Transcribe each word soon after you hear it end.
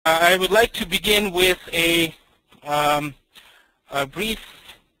I would like to begin with a brief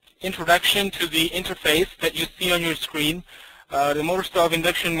introduction to the interface that you see on your screen. The MotorSolve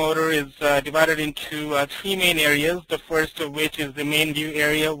induction motor is divided into three main areas, the first of which is the main view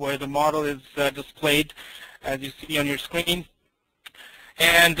area where the model is displayed as you see on your screen.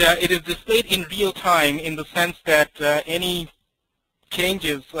 And it is displayed in real time in the sense that any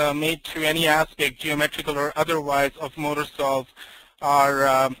changes made to any aspect, geometrical or otherwise, of MotorSolve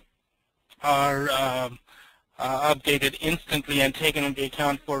are updated instantly and taken into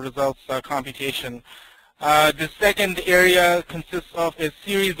account for results computation. The second area consists of a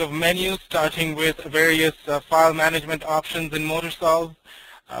series of menus starting with various file management options in MotorSolve,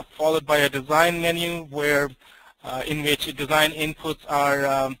 followed by a design menu where in which design inputs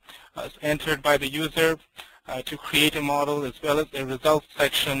are entered by the user to create a model, as well as a results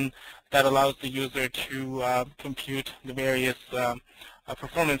section that allows the user to compute the various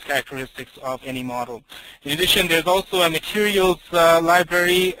performance characteristics of any model. In addition, there's also a materials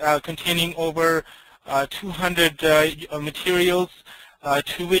library containing over 200 materials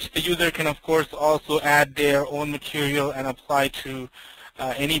to which the user can, of course, also add their own material and apply to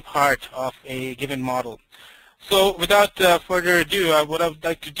any part of a given model. So without further ado, what I would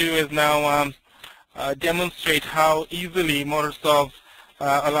like to do is now demonstrate how easily MotorSolve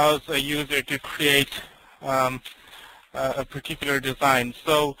allows a user to create a particular design.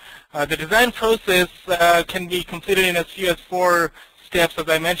 So the design process can be completed in as few as 4 steps, as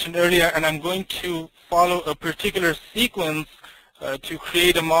I mentioned earlier, and I'm going to follow a particular sequence to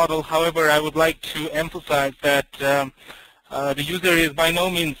create a model. However, I would like to emphasize that the user is by no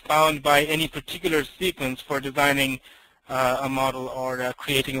means bound by any particular sequence for designing a model or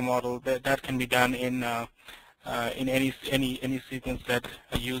creating a model. That can be done in any sequence that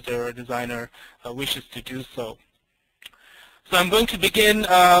a user or designer wishes to do so. So I'm going to begin.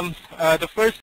 The first